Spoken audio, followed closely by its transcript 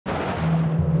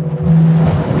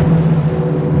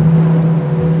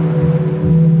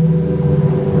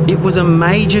was a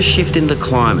major shift in the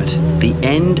climate, the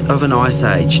end of an ice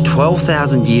age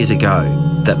 12,000 years ago,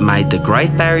 that made the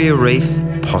Great Barrier Reef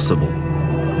possible.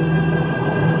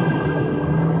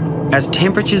 As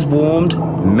temperatures warmed,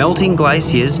 melting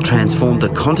glaciers transformed the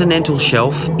continental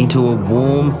shelf into a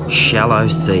warm, shallow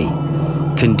sea.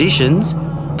 Conditions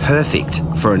perfect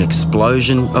for an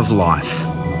explosion of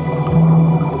life.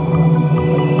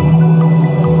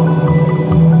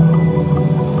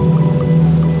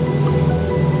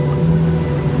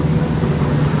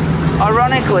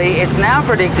 Ironically, it's now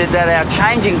predicted that our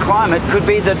changing climate could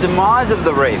be the demise of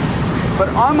the reef. But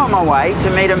I'm on my way to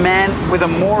meet a man with a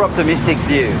more optimistic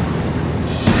view.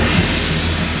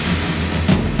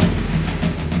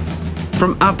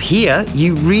 From up here,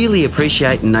 you really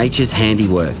appreciate nature's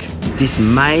handiwork. This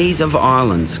maze of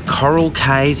islands, coral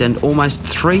cays and almost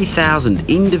 3,000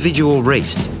 individual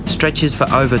reefs stretches for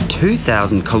over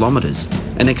 2,000 kilometres,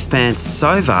 an expanse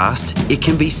so vast it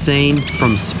can be seen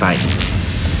from space.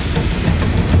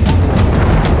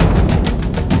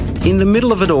 In the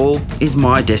middle of it all is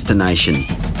my destination,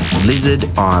 Lizard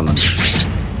Island.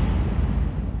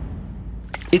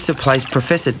 It's a place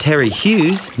Professor Terry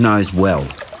Hughes knows well.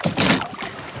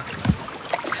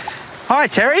 Hi,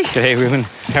 Terry. Hey, Ruben.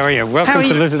 How are you? Welcome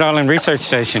to Lizard Island Research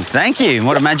Station. Thank you.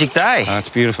 What a magic day. Oh, it's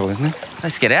beautiful, isn't it?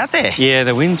 Let's get out there. Yeah,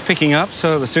 the wind's picking up,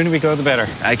 so the sooner we go, the better.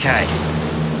 Okay.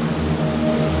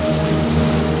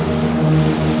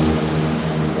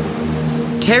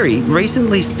 Terry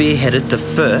recently spearheaded the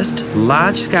first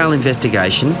large-scale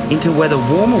investigation into whether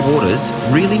warmer waters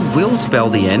really will spell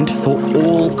the end for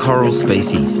all coral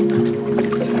species.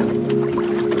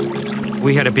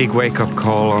 We had a big wake-up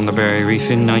call on the Barrier Reef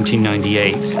in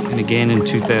 1998 and again in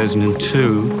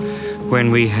 2002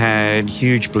 when we had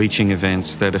huge bleaching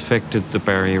events that affected the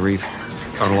Barrier Reef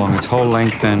along its whole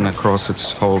length and across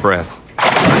its whole breadth.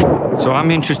 So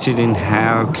I'm interested in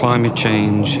how climate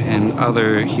change and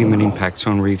other human impacts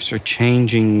on reefs are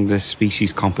changing the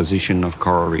species composition of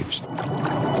coral reefs.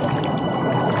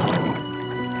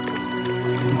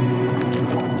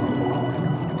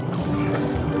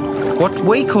 What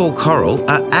we call coral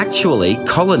are actually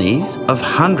colonies of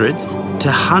hundreds to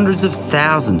hundreds of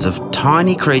thousands of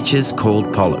tiny creatures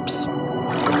called polyps.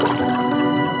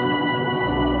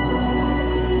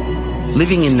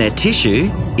 Living in their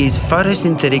tissue is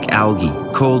photosynthetic algae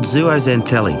called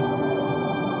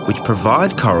zooxanthellae, which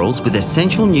provide corals with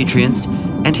essential nutrients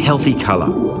and healthy colour.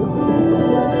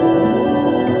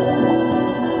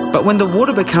 But when the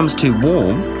water becomes too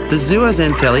warm, the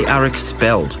zooxanthellae are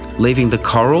expelled, leaving the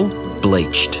coral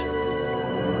bleached.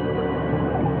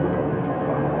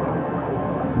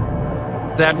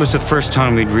 That was the first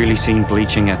time we'd really seen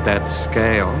bleaching at that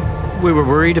scale. We were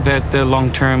worried about the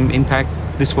long-term impact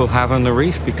this will have on the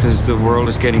reef because the world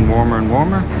is getting warmer and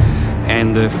warmer,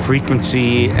 and the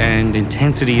frequency and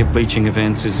intensity of bleaching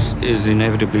events is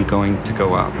inevitably going to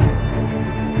go up.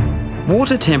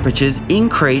 Water temperatures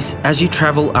increase as you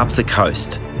travel up the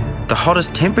coast. The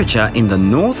hottest temperature in the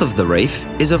north of the reef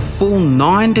is a full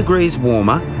 9 degrees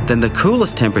warmer than the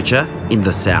coolest temperature in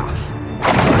the south.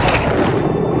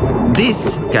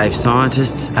 This gave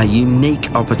scientists a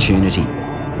unique opportunity.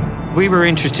 We were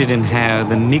interested in how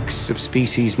the mix of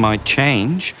species might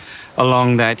change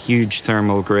along that huge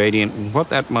thermal gradient and what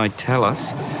that might tell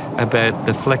us about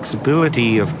the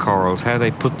flexibility of corals, how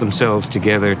they put themselves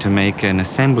together to make an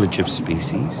assemblage of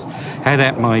species, how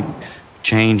that might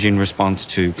change in response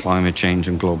to climate change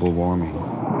and global warming.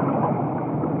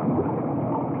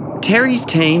 Terry's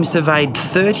team surveyed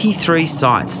 33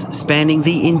 sites spanning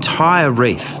the entire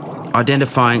reef,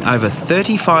 identifying over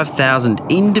 35,000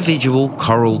 individual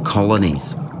coral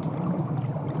colonies.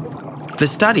 The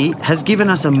study has given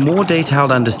us a more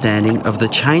detailed understanding of the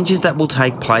changes that will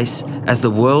take place as the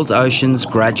world's oceans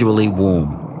gradually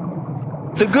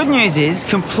warm. The good news is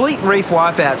complete reef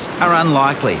wipeouts are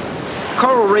unlikely.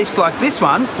 Coral reefs like this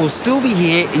one will still be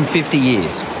here in 50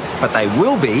 years, but they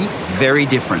will be very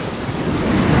different.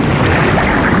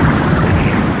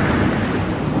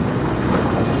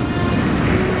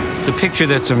 The picture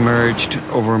that's emerged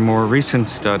over more recent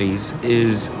studies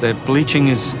is that bleaching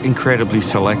is incredibly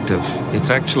selective. It's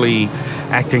actually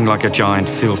acting like a giant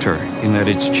filter in that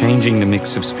it's changing the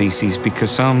mix of species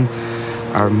because some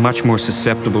are much more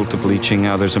susceptible to bleaching,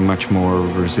 others are much more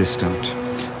resistant.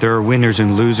 There are winners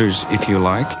and losers, if you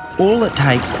like. All it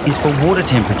takes is for water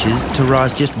temperatures to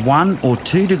rise just 1 or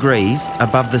 2 degrees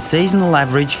above the seasonal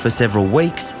average for several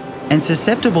weeks, and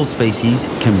susceptible species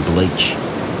can bleach.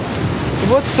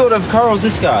 What sort of coral is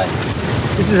this guy?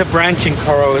 This is a branching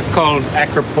coral. It's called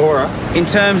Acropora. In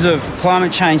terms of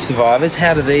climate change survivors,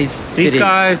 how do these fit These in?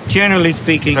 guys, generally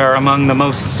speaking, are among the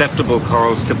most susceptible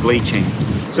corals to bleaching.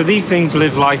 So these things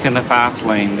live life in the fast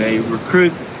lane. They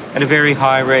recruit at a very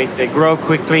high rate, they grow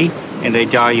quickly, and they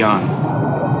die young.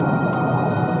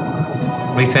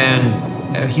 We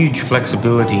found a huge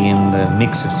flexibility in the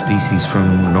mix of species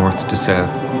from north to south.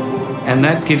 And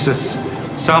that gives us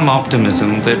some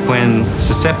optimism that when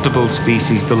susceptible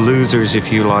species, the losers,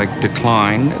 if you like,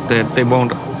 decline, that they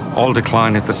won't all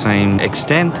decline at the same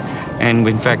extent. And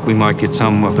in fact, we might get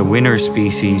some of the winner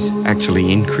species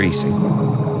actually increasing.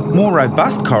 More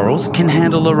robust corals can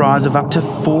handle a rise of up to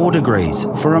 4 degrees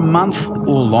for a month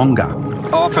or longer.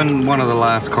 Often one of the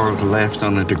last corals left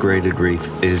on a degraded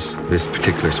reef is this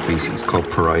particular species called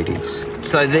Porites.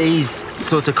 So these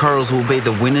sorts of corals will be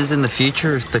the winners in the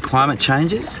future if the climate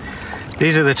changes?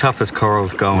 These are the toughest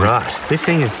corals going. Right. This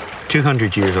thing is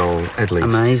 200 years old at least.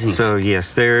 Amazing. So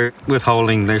yes, they're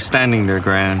withholding, they're standing their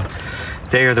ground.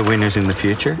 They are the winners in the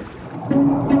future.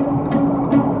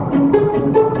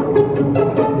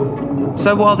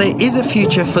 So while there is a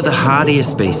future for the hardier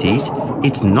species,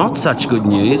 it's not such good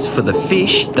news for the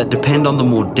fish that depend on the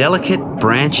more delicate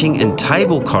branching and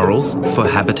table corals for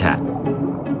habitat.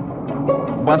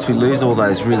 Once we lose all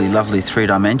those really lovely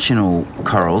three-dimensional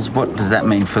corals, what does that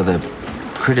mean for the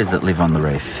critters that live on the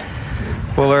reef?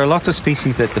 Well, there are lots of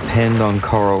species that depend on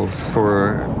corals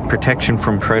for protection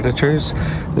from predators.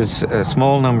 There's a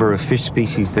small number of fish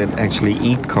species that actually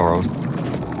eat corals.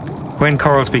 When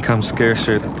corals become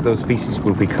scarcer, those species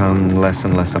will become less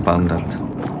and less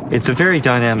abundant. It's a very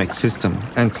dynamic system,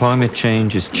 and climate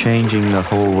change is changing the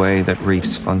whole way that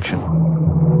reefs function.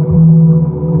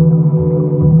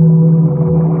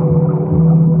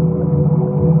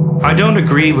 I don't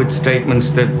agree with statements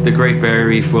that the Great Barrier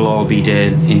Reef will all be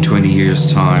dead in 20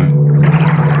 years' time.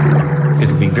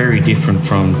 It'll be very different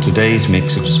from today's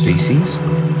mix of species.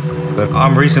 But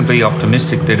I'm reasonably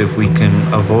optimistic that if we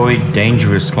can avoid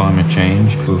dangerous climate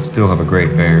change, we'll still have a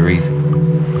Great Barrier Reef.